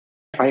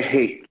I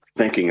hate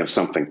thinking of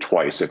something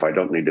twice if I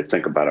don't need to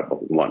think about it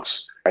but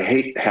once. I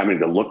hate having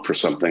to look for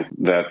something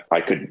that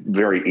I could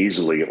very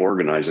easily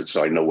organize it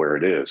so I know where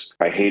it is.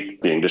 I hate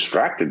being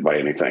distracted by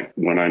anything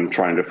when I'm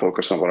trying to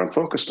focus on what I'm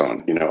focused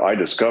on. I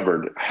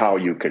discovered how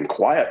you can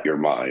quiet your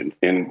mind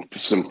in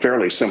some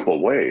fairly simple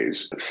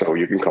ways. So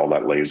you can call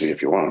that lazy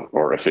if you want,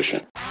 or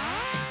efficient.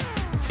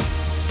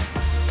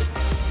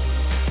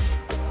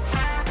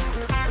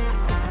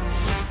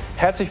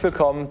 Herzlich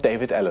willkommen,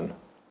 David Allen.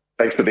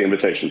 Thanks for the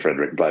invitation,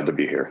 Frederick. Glad to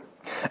be here.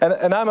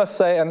 And I must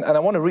say, and I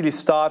want to really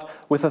start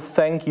with a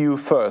thank you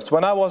first.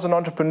 When I was an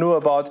entrepreneur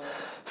about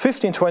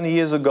 15, 20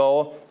 years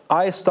ago,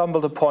 I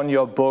stumbled upon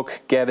your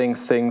book, Getting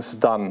Things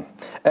Done.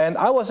 And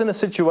I was in a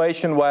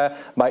situation where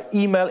my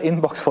email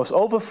inbox was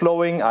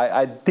overflowing.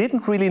 I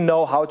didn't really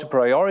know how to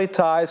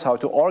prioritize, how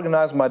to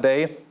organize my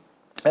day.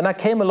 And I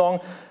came along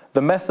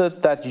the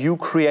method that you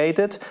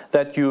created,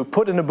 that you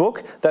put in a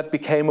book, that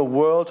became a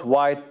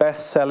worldwide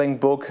best-selling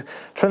book.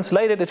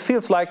 Translated, it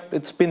feels like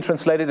it's been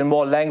translated in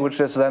more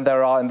languages than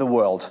there are in the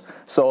world.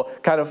 So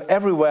kind of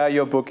everywhere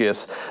your book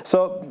is.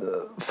 So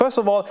first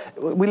of all,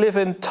 we live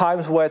in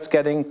times where it's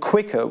getting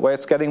quicker, where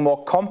it's getting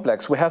more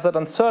complex. We have that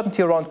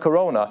uncertainty around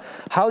Corona.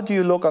 How do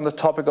you look on the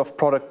topic of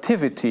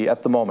productivity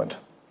at the moment?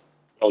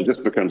 Well, it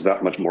just becomes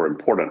that much more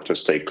important to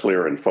stay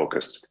clear and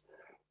focused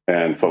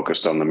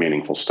on the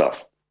meaningful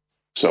stuff.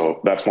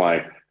 So that's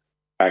why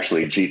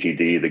actually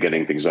GTD, the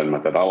Getting Things Done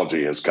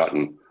methodology, has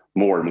gotten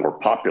more and more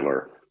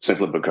popular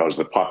simply because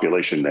the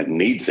population that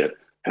needs it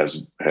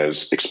has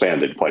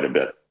expanded quite a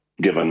bit,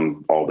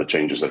 given all the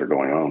changes that are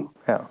going on.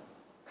 Yeah.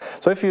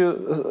 So if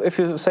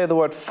you say the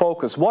word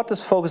focus, what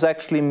does focus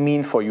actually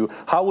mean for you?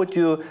 How would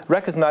you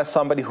recognize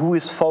somebody who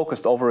is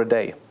focused over a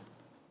day?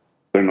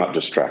 They're not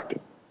distracted.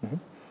 Mm-hmm.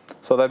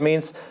 So that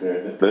means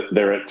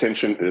their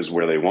attention is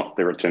where they want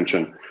their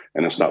attention,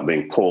 and it's not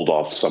being pulled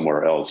off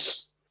somewhere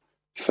else.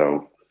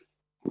 So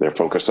they're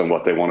focused on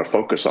what they want to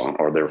focus on,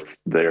 or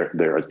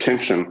their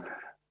attention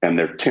and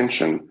their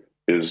tension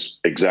is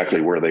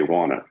exactly where they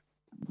want it.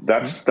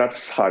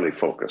 That's highly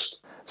focused.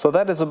 So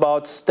that is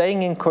about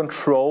staying in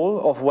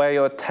control of where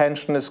your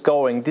attention is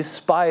going,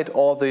 despite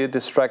all the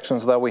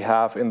distractions that we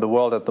have in the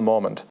world at the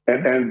moment.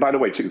 And by the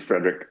way, too,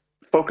 Frederick,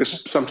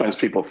 focus, sometimes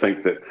people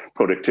think that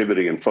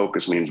productivity and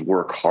focus means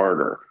work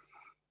harder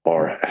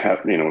or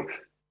have,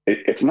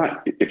 it's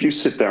not. If you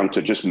sit down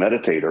to just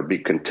meditate or be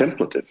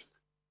contemplative,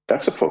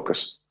 that's a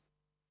focus.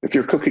 If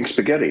you're cooking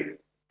spaghetti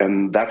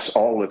and that's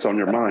all that's on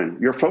your mind,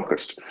 you're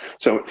focused.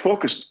 So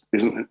focus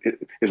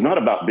is not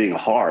about being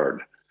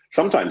hard.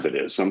 Sometimes it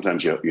is.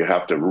 Sometimes you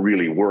have to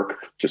really work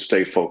to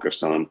stay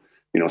focused on,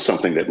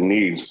 something that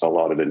needs a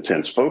lot of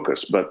intense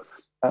focus. But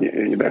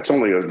that's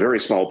only a very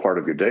small part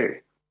of your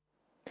day.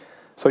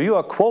 So you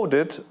are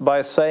quoted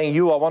by saying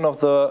you are one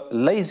of the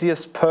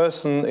laziest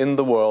person in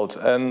the world,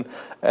 and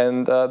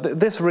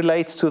this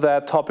relates to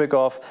that topic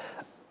of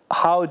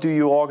how do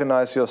you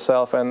organize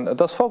yourself, and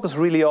does focus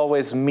really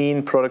always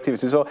mean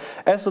productivity? So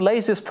as the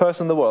laziest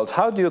person in the world,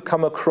 how do you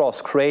come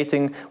across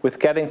creating, with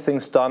Getting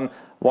Things Done,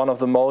 one of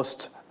the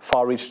most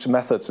far-reached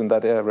methods in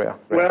that area?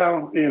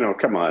 Well,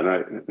 come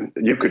on,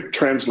 you could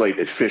translate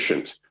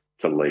efficient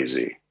to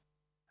lazy.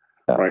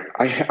 Yeah. Right?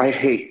 I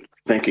hate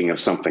thinking of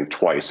something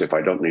twice if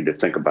I don't need to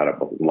think about it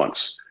but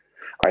once.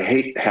 I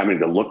hate having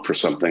to look for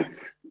something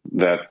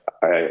that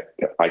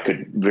I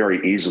could very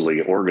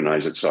easily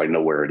organize it so I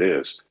know where it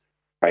is.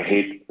 I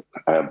hate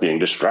being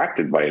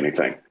distracted by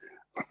anything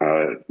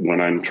when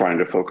I'm trying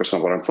to focus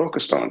on what I'm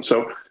focused on.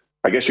 So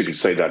I guess you could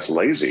say that's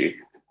lazy.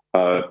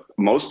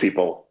 Most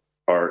people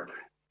are,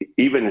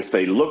 even if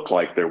they look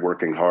like they're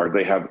working hard,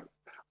 they have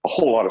a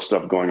whole lot of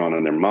stuff going on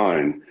in their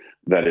mind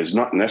that is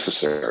not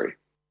necessary.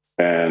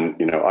 And,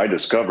 I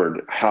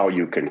discovered how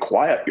you can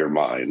quiet your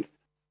mind,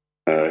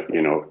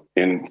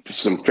 in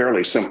some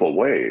fairly simple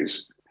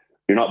ways.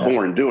 You're not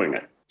born doing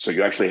it. So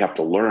you actually have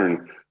to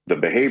learn the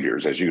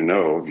behaviors. As you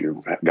know, if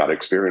you've got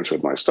experience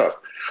with my stuff,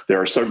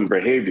 there are certain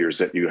behaviors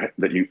that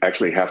you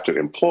actually have to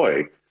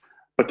employ,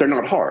 but they're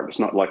not hard. It's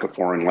not like a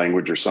foreign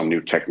language or some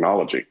new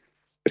technology.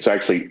 It's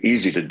actually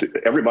easy to do.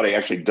 Everybody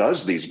actually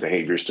does these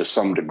behaviors to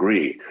some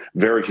degree.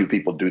 Very few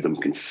people do them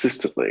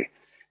consistently.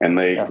 And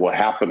what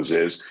happens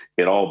is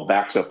it all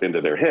backs up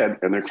into their head,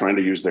 and they're trying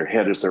to use their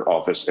head as their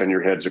office, and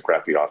your head's a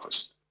crappy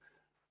office.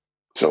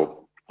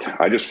 So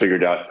I just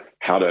figured out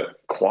how to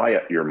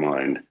quiet your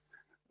mind.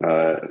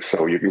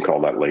 So you can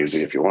call that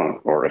lazy if you want,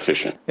 or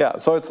efficient. Yeah.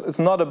 So it's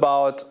not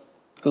about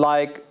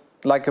like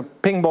a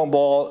ping pong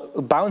ball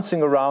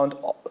bouncing around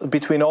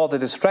between all the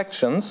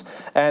distractions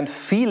and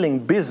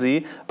feeling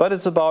busy, but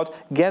it's about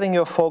getting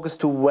your focus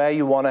to where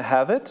you want to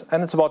have it,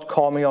 and it's about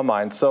calming your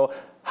mind. So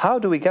how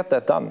do we get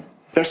that done?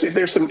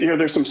 There's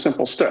some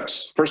simple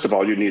steps. First of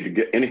all, you need to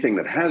get anything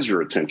that has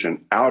your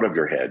attention out of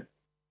your head.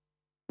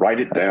 Write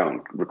it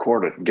down,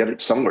 record it, get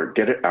it somewhere,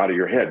 get it out of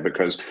your head,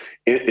 because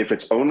if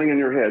it's only in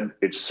your head,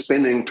 it's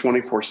spinning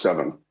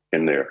 24/7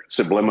 in there,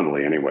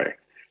 subliminally anyway.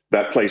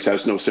 That place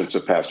has no sense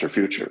of past or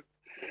future.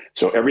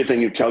 So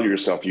everything you tell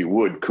yourself you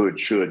would, could,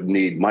 should,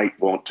 need, might,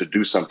 want to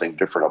do something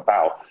different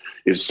about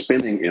is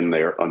spinning in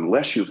there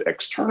unless you've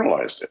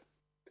externalized it.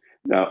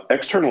 Now,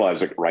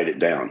 externalize it, write it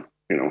down.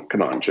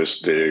 Come on,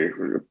 just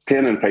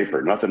pen and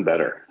paper, nothing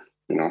better,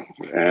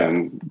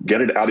 and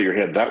get it out of your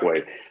head that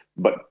way.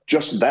 But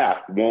just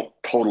that won't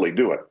totally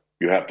do it.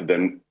 You have to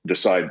then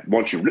decide,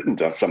 once you've written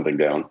something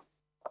down,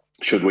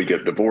 should we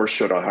get divorced?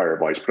 Should I hire a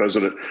vice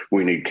president?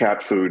 We need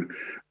cat food.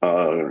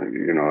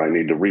 I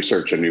need to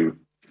research a new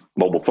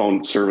mobile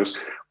phone service.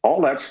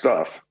 All that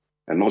stuff.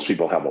 And most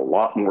people have a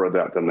lot more of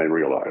that than they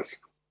realize.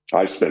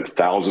 I spent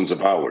thousands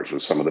of hours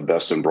with some of the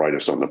best and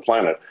brightest on the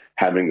planet,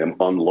 having them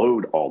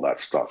unload all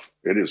that stuff.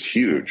 It is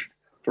huge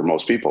for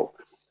most people.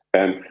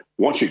 And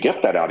once you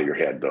get that out of your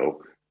head,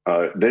 though,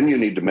 then you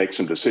need to make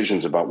some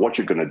decisions about what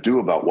you're going to do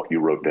about what you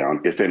wrote down,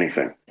 if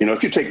anything.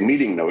 If you take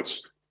meeting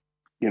notes,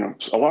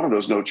 a lot of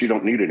those notes you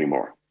don't need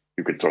anymore.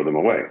 You could throw them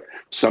away.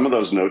 Some of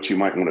those notes you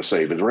might want to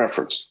save as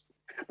reference.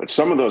 But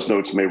some of those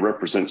notes may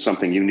represent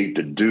something you need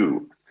to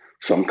do,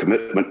 some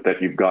commitment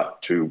that you've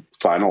got to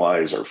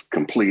finalize or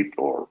complete,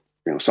 or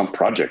some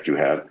project you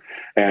had.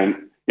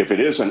 And if it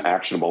is an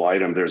actionable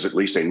item, there's at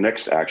least a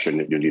next action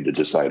that you need to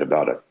decide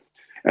about it.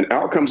 And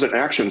outcomes and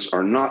actions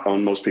are not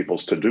on most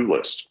people's to-do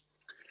list.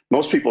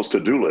 Most people's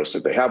to-do list,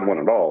 if they have one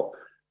at all,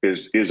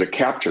 is a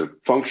capture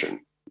function.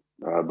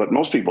 But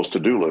most people's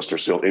to-do lists are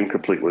still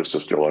incomplete lists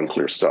of still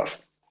unclear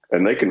stuff.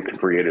 And they can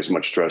create as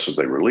much stress as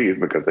they relieve,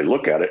 because they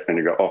look at it and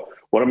you go, oh,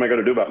 what am I going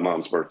to do about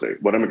mom's birthday?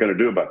 What am I going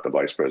to do about the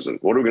vice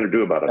president? What are we going to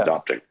do about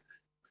adopting?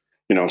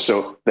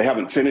 So they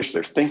haven't finished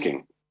their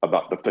thinking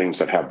about the things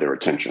that have their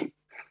attention.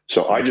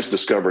 So I just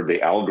discovered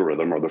the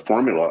algorithm or the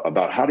formula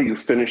about how do you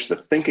finish the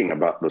thinking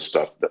about the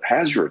stuff that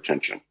has your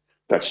attention.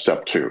 That's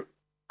step 2,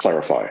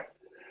 clarify.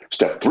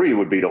 Step 3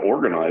 would be to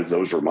organize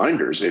those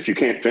reminders. If you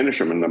can't finish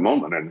them in the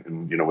moment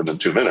and within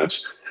 2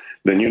 minutes,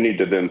 then you need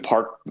to then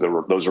park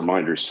those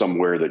reminders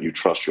somewhere that you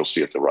trust you'll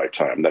see at the right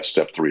time. That's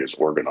step 3, is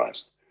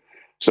organize.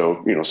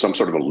 So, some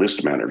sort of a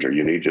list manager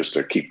you need, just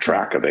to keep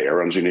track of the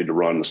errands you need to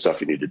run, the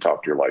stuff you need to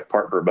talk to your life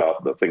partner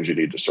about, the things you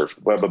need to surf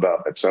the web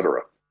about, et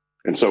cetera.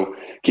 And so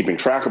keeping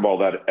track of all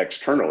that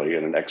externally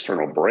in an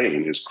external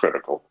brain is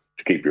critical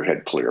to keep your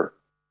head clear.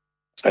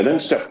 And then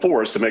step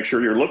 4 is to make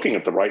sure you're looking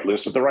at the right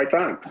list at the right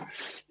time.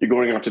 You're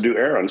going out to do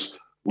errands,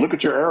 look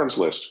at your errands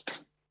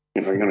list.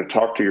 You're going to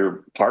talk to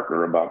your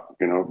partner about,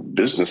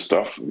 business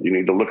stuff. You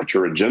need to look at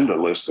your agenda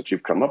list that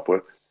you've come up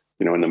with,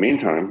 in the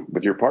meantime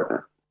with your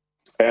partner.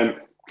 And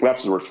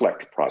that's the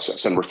reflect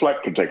process. And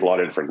reflect can take a lot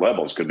of different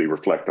levels. It could be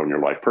reflect on your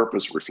life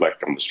purpose,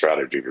 reflect on the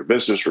strategy of your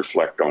business,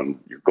 reflect on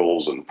your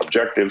goals and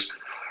objectives,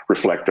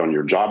 reflect on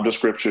your job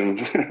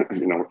description,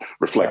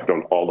 reflect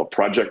on all the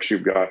projects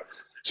you've got.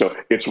 So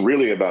it's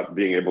really about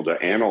being able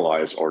to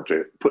analyze or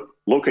to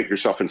locate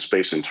yourself in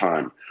space and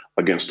time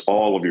against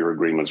all of your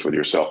agreements with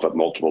yourself at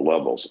multiple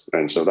levels.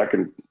 And so that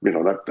can,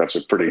 that's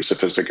a pretty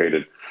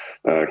sophisticated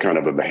kind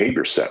of a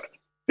behavior set,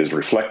 is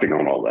reflecting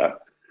on all that.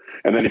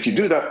 And then if you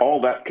do all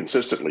that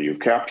consistently, you've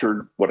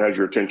captured what has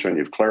your attention,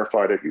 you've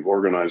clarified it, you've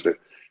organized it,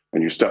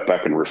 and you step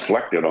back and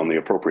reflect it on the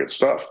appropriate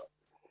stuff.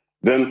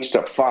 Then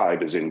step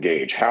 5 is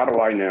engage. Where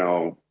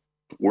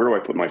do I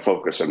put my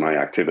focus and my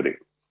activity?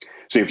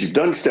 See, if you've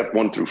done step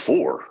 1 through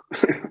 4,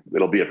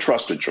 it'll be a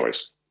trusted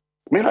choice.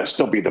 It may not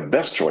still be the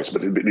best choice,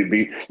 but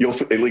you'll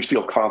at least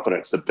feel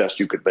confident it's the best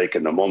you could make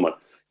in the moment,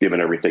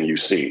 given everything you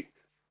see,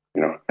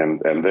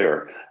 and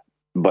there.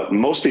 But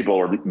most people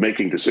are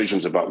making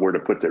decisions about where to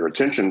put their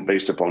attention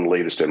based upon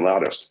latest and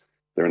loudest.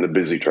 They're in the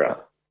busy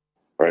trap,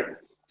 right?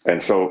 And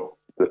so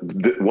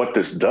what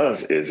this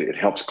does is it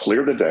helps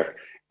clear the deck.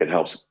 It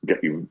helps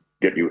get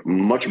you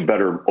much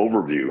better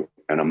overview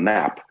and a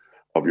map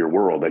of your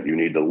world that you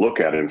need to look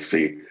at and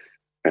see,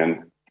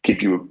 and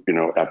keep you,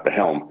 at the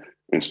helm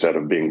instead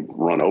of being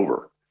run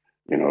over,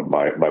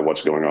 by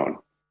what's going on.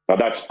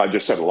 Now I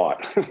just said a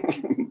lot,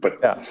 but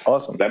yeah,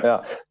 awesome. That's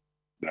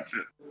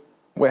it.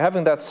 We're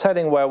having that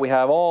setting where we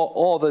have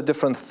all the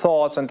different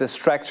thoughts and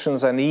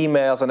distractions and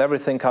emails and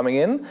everything coming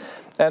in.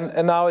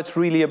 And now it's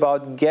really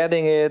about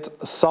getting it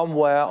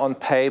somewhere on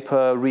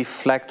paper,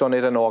 reflect on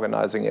it and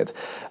organizing it.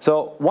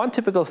 So one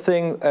typical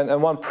thing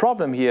and one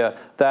problem here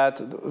that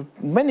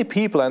many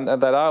people and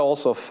that I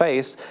also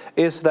faced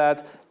is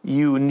that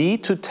you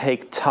need to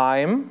take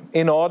time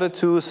in order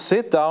to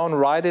sit down,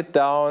 write it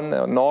down,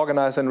 and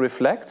organize and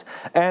reflect.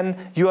 And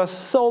you are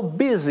so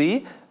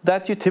busy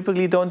that you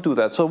typically don't do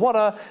that. So what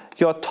are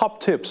your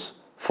top tips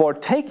for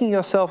taking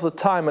yourself the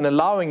time and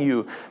allowing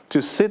you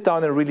to sit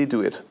down and really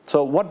do it?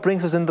 So what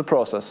brings us in the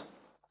process?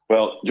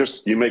 Well,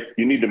 you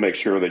need to make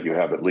sure that you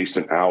have at least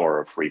an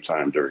hour of free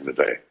time during the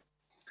day.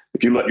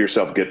 If you let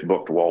yourself get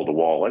booked wall to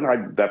wall,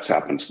 and that's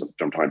happens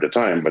from time to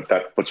time, but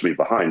that puts me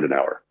behind an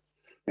hour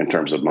in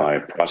terms of my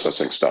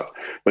processing stuff.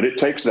 But it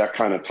takes that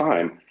kind of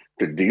time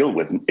to deal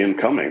with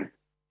incoming,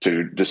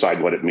 to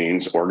decide what it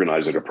means,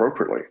 organize it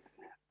appropriately.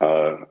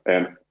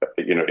 And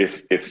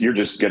if you're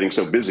just getting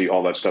so busy,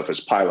 all that stuff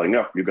is piling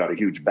up, you've got a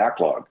huge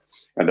backlog.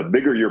 And the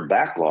bigger your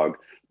backlog,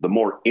 the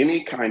more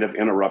any kind of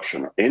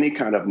interruption or any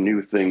kind of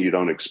new thing you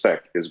don't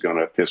expect is going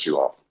to piss you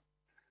off.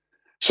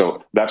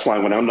 So that's why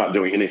when I'm not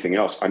doing anything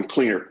else, I'm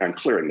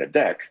clearing the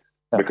deck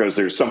because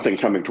there's something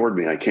coming toward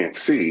me I can't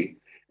see.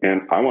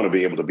 And I want to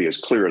be able to be as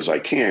clear as I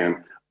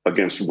can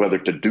against whether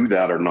to do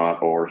that or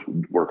not, or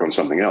work on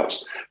something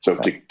else. So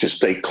to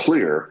stay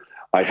clear,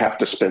 I have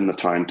to spend the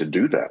time to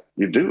do that.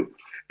 You do.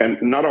 And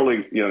not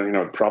only,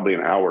 probably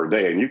an hour a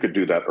day, and you could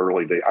do that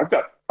early day.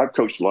 I've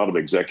coached a lot of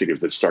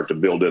executives that start to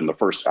build in the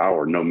first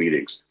hour, no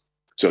meetings,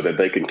 so that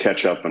they can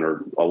catch up and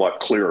are a lot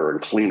clearer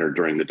and cleaner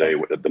during the day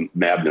when the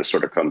madness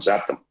sort of comes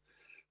at them.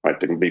 Right?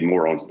 They can be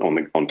more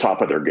on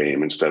top of their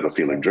game instead of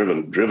feeling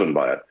driven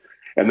by it.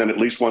 And then at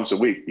least once a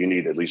week, you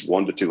need at least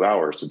 1 to 2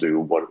 hours to do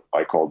what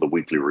I call the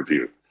weekly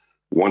review.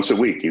 Once a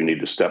week, you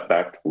need to step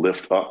back,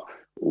 lift up,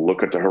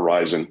 look at the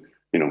horizon,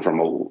 from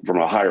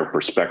a higher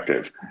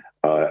perspective,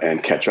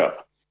 and catch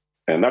up.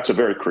 And that's a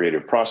very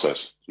creative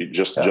process.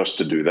 Just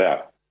to do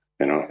that.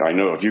 I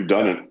know if you've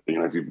done it,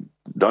 if you've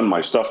done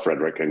my stuff,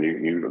 Frederick,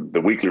 and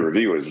the weekly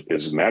review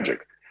is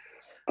magic.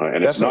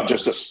 And it's not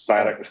just a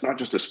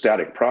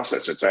static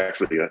process. It's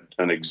actually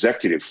an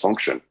executive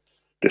function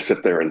to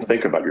sit there and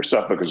think about your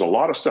stuff, because a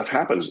lot of stuff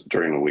happens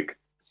during the week.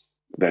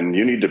 Then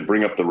you need to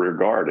bring up the rear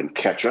guard and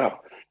catch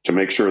up to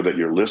make sure that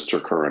your lists are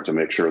current, to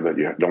make sure that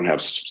you don't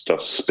have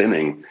stuff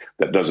spinning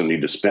that doesn't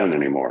need to spin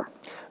anymore.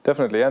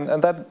 Definitely,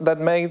 and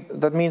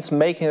that means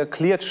making a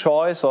clear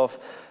choice of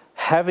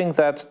having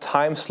that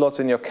time slots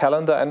in your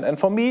calendar. And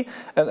for me,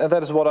 and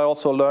that is what I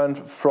also learned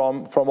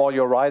from all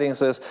your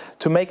writings, is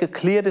to make a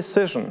clear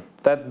decision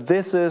that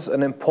this is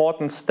an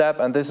important step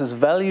and this is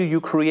value you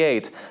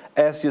create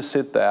as you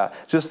sit there.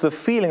 Just the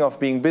feeling of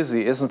being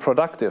busy isn't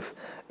productive.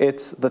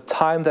 It's the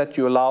time that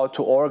you allow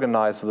to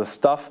organize the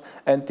stuff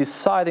and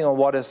deciding on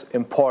what is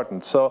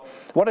important. So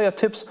what are your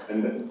tips?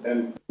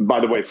 And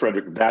by the way,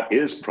 Frederick, that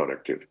is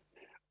productive.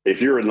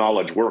 If you're a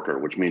knowledge worker,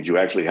 which means you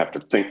actually have to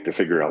think to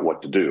figure out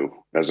what to do,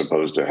 as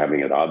opposed to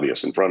having it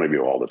obvious in front of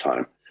you all the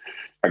time.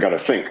 I got to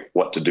think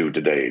what to do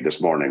today,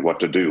 this morning, what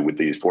to do with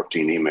these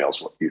 14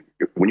 emails.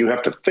 When you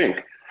have to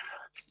think,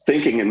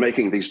 thinking and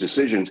making these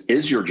decisions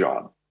is your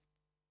job.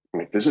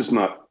 This is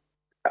not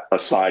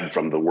aside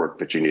from the work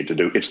that you need to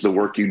do. It's the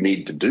work you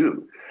need to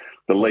do.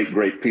 The late,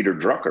 great Peter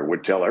Drucker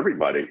would tell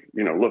everybody,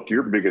 look,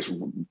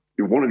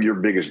 one of your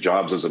biggest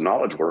jobs as a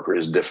knowledge worker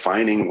is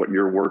defining what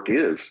your work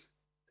is.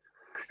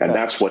 And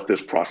that's what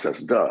this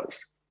process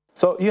does.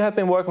 So you have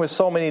been working with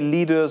so many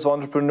leaders,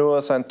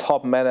 entrepreneurs, and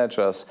top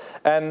managers.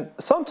 And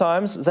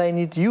sometimes they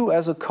need you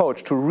as a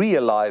coach to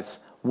realize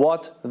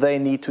what they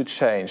need to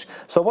change.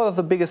 So what are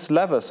the biggest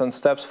levers and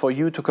steps for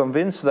you to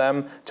convince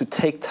them to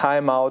take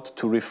time out,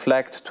 to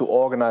reflect, to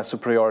organize, to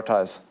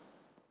prioritize?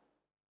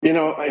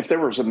 If there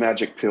was a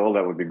magic pill,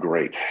 that would be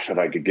great that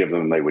I could give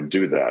them, they would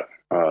do that.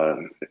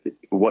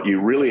 What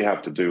you really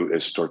have to do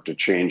is start to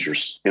change your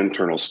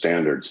internal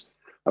standards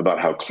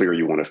about how clear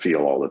you want to feel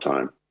all the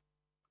time,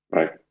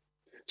 right?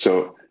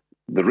 So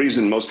the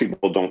reason most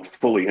people don't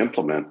fully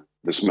implement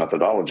this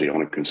methodology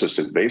on a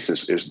consistent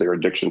basis is their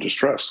addiction to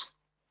stress.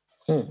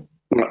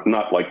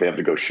 Not like they have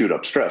to go shoot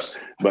up stress,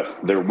 but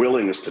their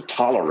willingness to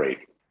tolerate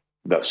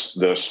the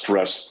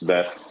stress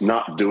that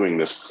not doing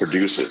this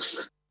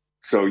produces.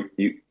 So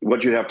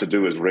what you have to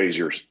do is raise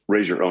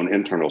your own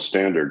internal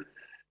standard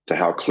to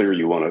how clear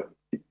you want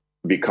to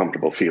be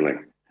comfortable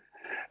feeling.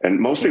 And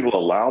most people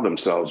allow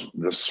themselves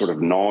this sort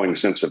of gnawing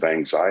sense of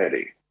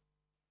anxiety,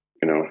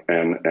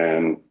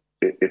 and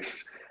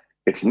it's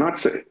not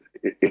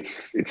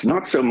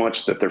so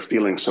much that they're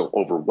feeling so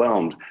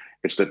overwhelmed.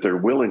 It's that they're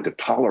willing to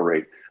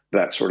tolerate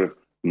that sort of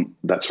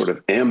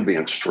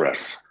ambient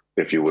stress,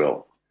 if you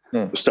will,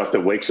 the stuff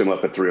that wakes them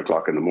up at 3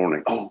 o'clock in the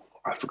morning. Oh,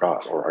 I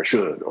forgot, or I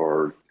should,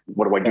 or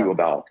what do I do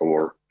about,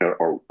 or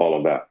all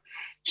of that.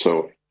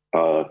 So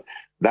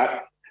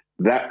that.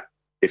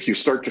 If you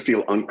start to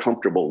feel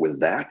uncomfortable with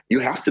that,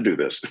 you have to do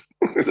this.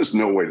 There's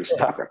no way to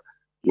stop it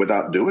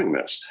without doing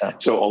this.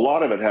 So a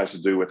lot of it has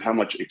to do with how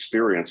much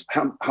experience,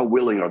 how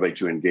willing are they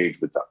to engage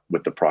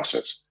with the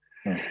process.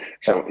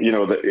 So,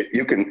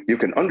 you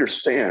can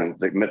understand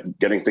the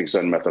getting things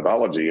done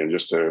methodology and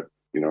just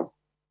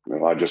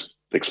I just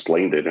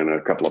explained it in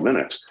a couple of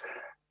minutes.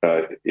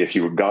 If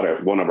you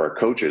got one of our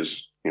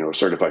coaches,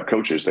 certified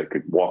coaches that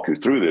could walk you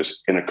through this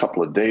in a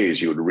couple of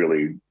days, you would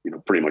really,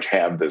 pretty much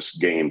have this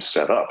game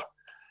set up.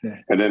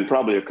 And then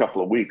probably a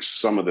couple of weeks,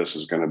 some of this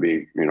is going to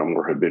be,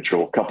 more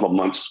habitual. A couple of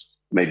months,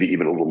 maybe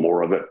even a little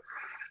more of it.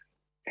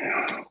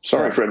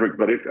 Sorry, Frederick,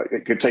 but it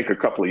could take a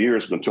couple of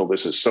years until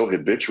this is so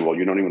habitual,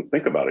 you don't even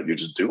think about it. You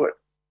just do it.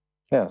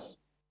 Yes.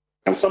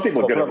 And some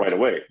people get it right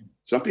away.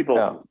 Some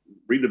people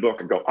read the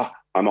book and go,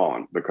 I'm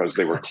on, because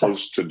they were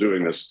close to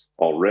doing this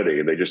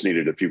already. They just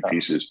needed a few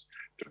pieces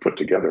to put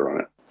together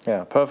on it.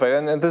 Yeah, perfect.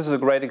 And this is a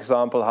great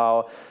example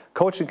how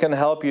coaching can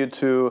help you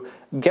to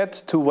get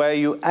to where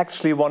you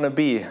actually want to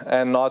be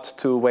and not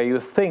to where you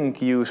think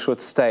you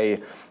should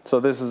stay. So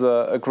this is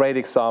a great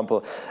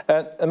example.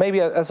 And maybe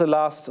as a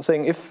last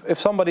thing, if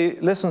somebody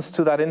listens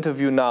to that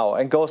interview now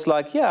and goes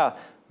like, yeah,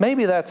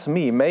 maybe that's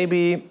me.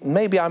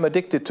 Maybe I'm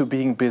addicted to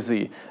being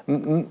busy.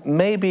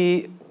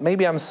 Maybe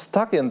I'm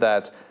stuck in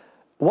that.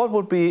 What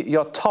would be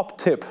your top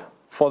tip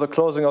for the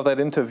closing of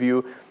that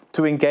interview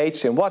to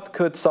engage in? What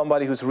could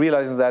somebody who's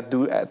realizing that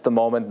do at the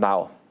moment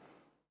now?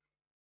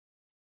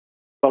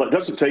 Well, it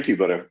doesn't take you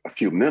but a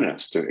few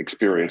minutes to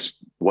experience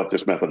what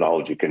this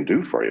methodology can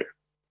do for you.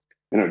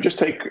 Just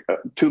take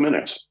 2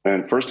 minutes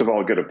and first of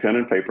all, get a pen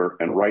and paper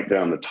and write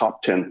down the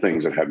top 10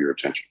 things that have your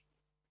attention.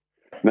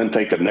 Then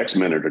take the next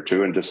minute or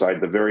two and decide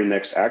the very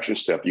next action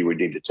step you would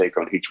need to take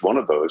on each one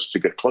of those to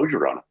get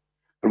closure on it,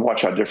 and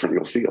watch how different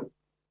you'll feel.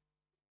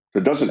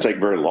 It doesn't take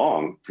very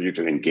long for you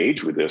to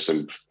engage with this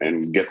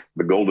and get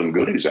the golden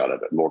goodies out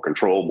of it. More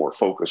control, more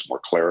focus,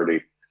 more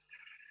clarity.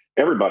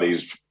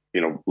 Everybody's,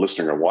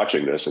 listening or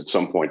watching this at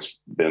some point's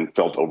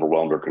felt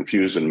overwhelmed or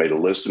confused and made a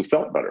list and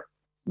felt better.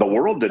 The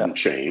world didn't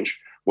change.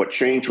 What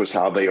changed was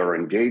how they are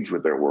engaged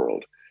with their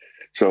world.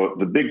 So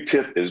the big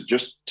tip is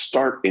just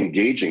start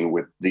engaging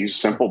with these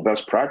simple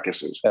best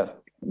practices.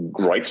 Yes.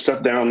 Write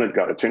stuff down that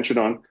got attention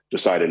on,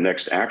 decide a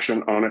next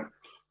action on it,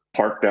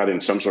 park that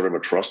in some sort of a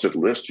trusted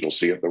list. You'll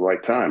see at the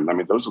right time. I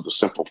mean, those are the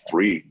simple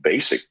 3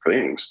 basic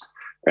things.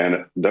 And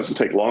it doesn't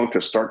take long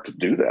to start to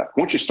do that.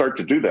 Once you start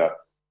to do that,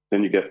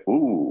 then you get,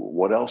 ooh,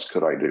 what else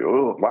could I do?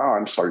 Oh, wow,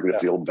 I'm starting to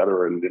feel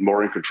better and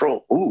more in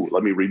control. Ooh,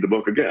 let me read the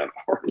book again,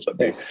 or let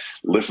me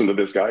listen to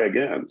this guy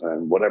again,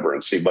 and whatever,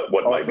 and see what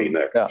might be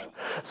next. Yeah.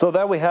 So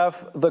there we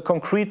have the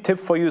concrete tip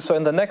for you. So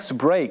in the next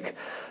break,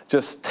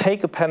 just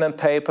take a pen and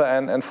paper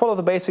and follow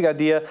the basic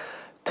idea.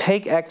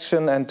 Take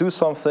action and do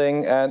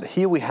something. And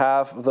here we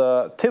have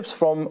the tips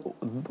from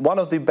one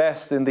of the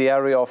best in the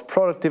area of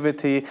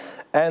productivity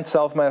and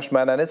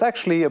self-management. And it's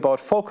actually about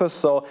focus.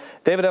 So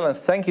David Allen,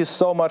 thank you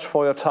so much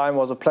for your time. It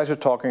was a pleasure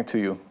talking to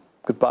you.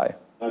 Goodbye.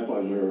 My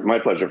pleasure. My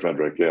pleasure,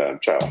 Frederick. Yeah,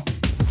 ciao.